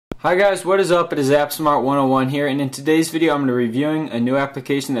Hi guys, what is up? It is AppSmart101 here, and in today's video I'm going to be reviewing a new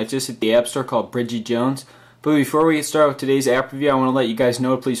application that just hit the App Store called Bridgy Jones. But before we get started with today's app review, I want to let you guys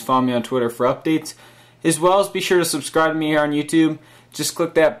know to please follow me on Twitter for updates, as well as be sure to subscribe to me here on YouTube. Just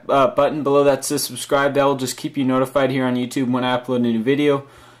click that button below that says subscribe. That will just keep you notified here on YouTube when I upload a new video.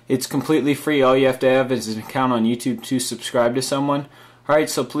 It's completely free. All you have to have is an account on YouTube to subscribe to someone. Alright,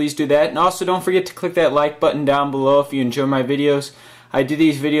 so please do that. And also don't forget to click that like button down below if you enjoy my videos. I do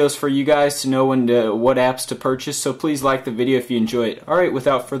these videos for you guys to know what apps to purchase, so please like the video if you enjoy it. Alright,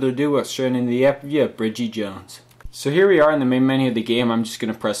 without further ado, let's straight into the app review of Bridgy Jones. So here we are in the main menu of the game. I'm just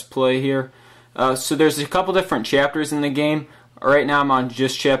going to press play here. So there's a couple different chapters in the game. Right now I'm on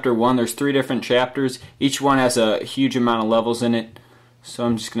just chapter 1. There's 3 different chapters. Each one has a huge amount of levels in it. So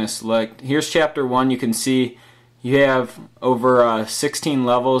I'm just going to select. Here's chapter 1. You can see you have over 16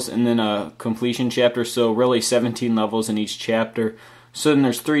 levels and then a completion chapter, so really 17 levels in each chapter. So then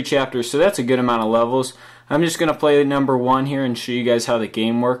there's 3 chapters, so that's a good amount of levels. I'm just going to play number 1 here and show you guys how the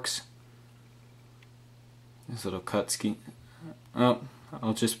game works. This little cut ski. Oh,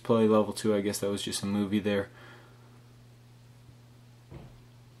 I'll just play level 2. I guess that was just a movie there.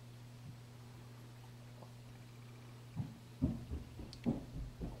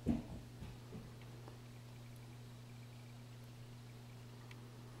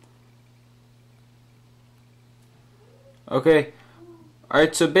 Okay.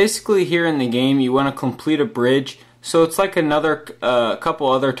 Alright, so basically here in the game you want to complete a bridge. So it's like another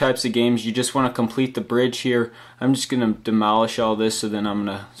couple other types of games. You just want to complete the bridge here. I'm just going to demolish all this, so then I'm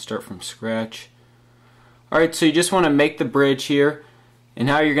going to start from scratch. Alright, so you just want to make the bridge here. And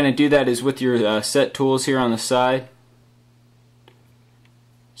how you're going to do that is with your set tools here on the side.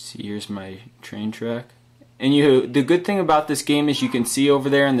 See, here's my train track. And the good thing about this game is you can see over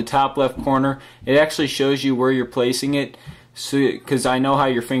there in the top left corner, it actually shows you where you're placing it. So, because I know how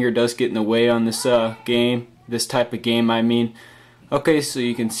your finger does get in the way on this game, this type of game I mean. Okay, so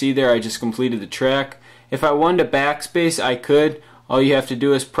you can see there I just completed the track. If I wanted to backspace, I could. All you have to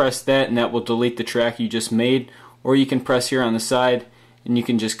do is press that and that will delete the track you just made. Or you can press here on the side and you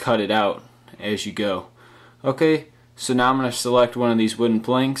can just cut it out as you go. Okay, so now I'm going to select one of these wooden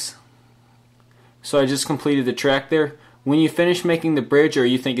planks. So I just completed the track there. When you finish making the bridge or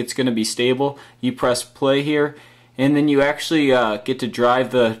you think it's going to be stable, you press play here. And then you actually get to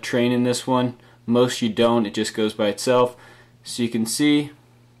drive the train in this one. Most you don't, it just goes by itself. So you can see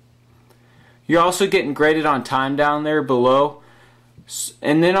you're also getting graded on time down there below.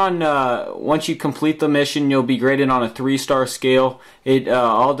 And then on once you complete the mission, you'll be graded on a 3-star scale. It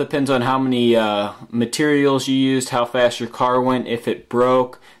all depends on how many materials you used, how fast your car went, if it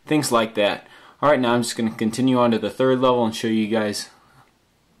broke, things like that. Alright, now I'm just going to continue on to the 3rd level and show you guys.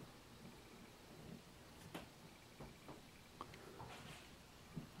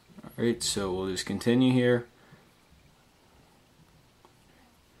 Alright, so we'll just continue here.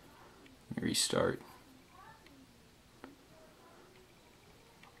 Restart.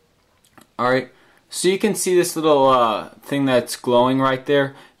 Alright, so you can see this little thing that's glowing right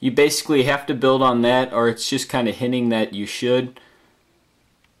there. You basically have to build on that, or it's just kind of hinting that you should.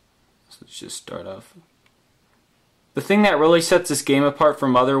 So let's just start off. The thing that really sets this game apart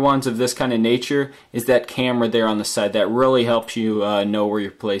from other ones of this kind of nature is that camera there on the side. That really helps you know where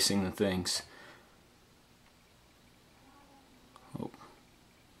you're placing the things. Oh.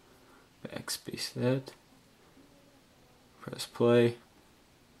 Backspace that. Press play.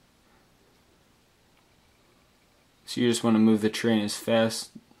 So you just want to move the train as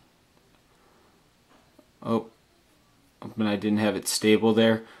fast. Oh, but I didn't have it stable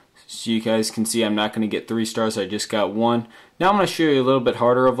there. So you guys can see I'm not going to get 3 stars, I just got 1. Now I'm going to show you a little bit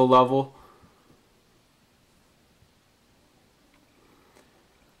harder of a level.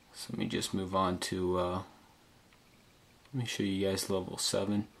 So let me just move on to, let me show you guys level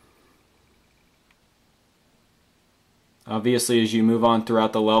 7. Obviously as you move on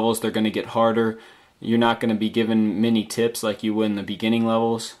throughout the levels they're going to get harder. You're not going to be given many tips like you would in the beginning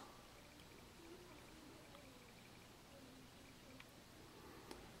levels.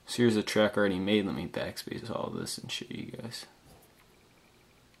 So here's a track already made. Let me backspace all this and show you guys.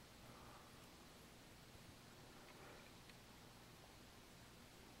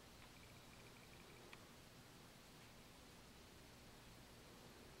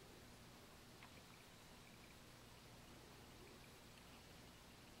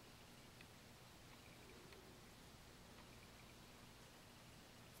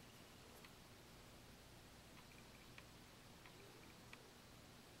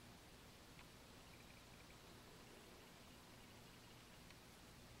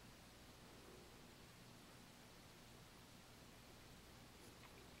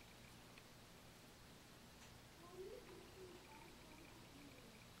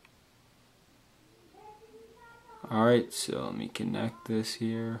 Alright, so let me connect this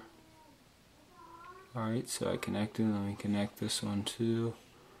here. Alright, so I connected. Let me connect this one too.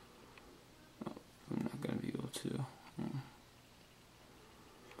 Oh, I'm not going to be able to.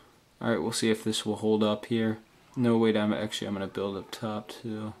 Alright, we'll see if this will hold up here. No, wait, I'm going to build up top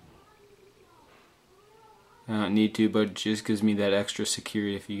too. I don't need to, but it just gives me that extra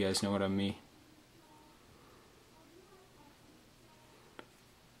security, if you guys know what I mean.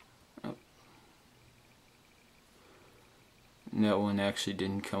 Oh. And that one actually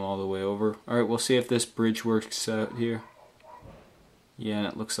didn't come all the way over. Alright, we'll see if this bridge works out here. Yeah, and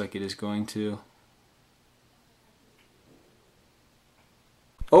it looks like it is going to.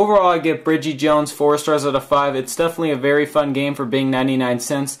 Overall, I give Bridgy Jones 4 stars out of 5. It's definitely a very fun game for being 99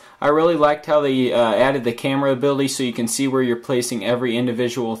 cents. I really liked how they added the camera ability so you can see where you're placing every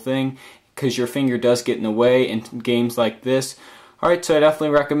individual thing, because your finger does get in the way in games like this. Alright, so I definitely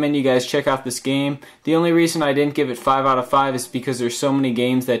recommend you guys check out this game. The only reason I didn't give it 5 out of 5 is because there's so many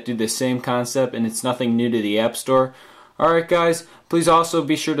games that do the same concept and it's nothing new to the App Store. Alright guys, please also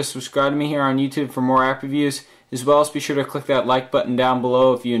be sure to subscribe to me here on YouTube for more app reviews, as well as be sure to click that like button down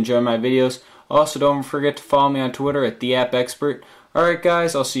below if you enjoy my videos. Also, don't forget to follow me on Twitter at TheAppExpert. Alright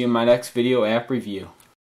guys, I'll see you in my next video app review.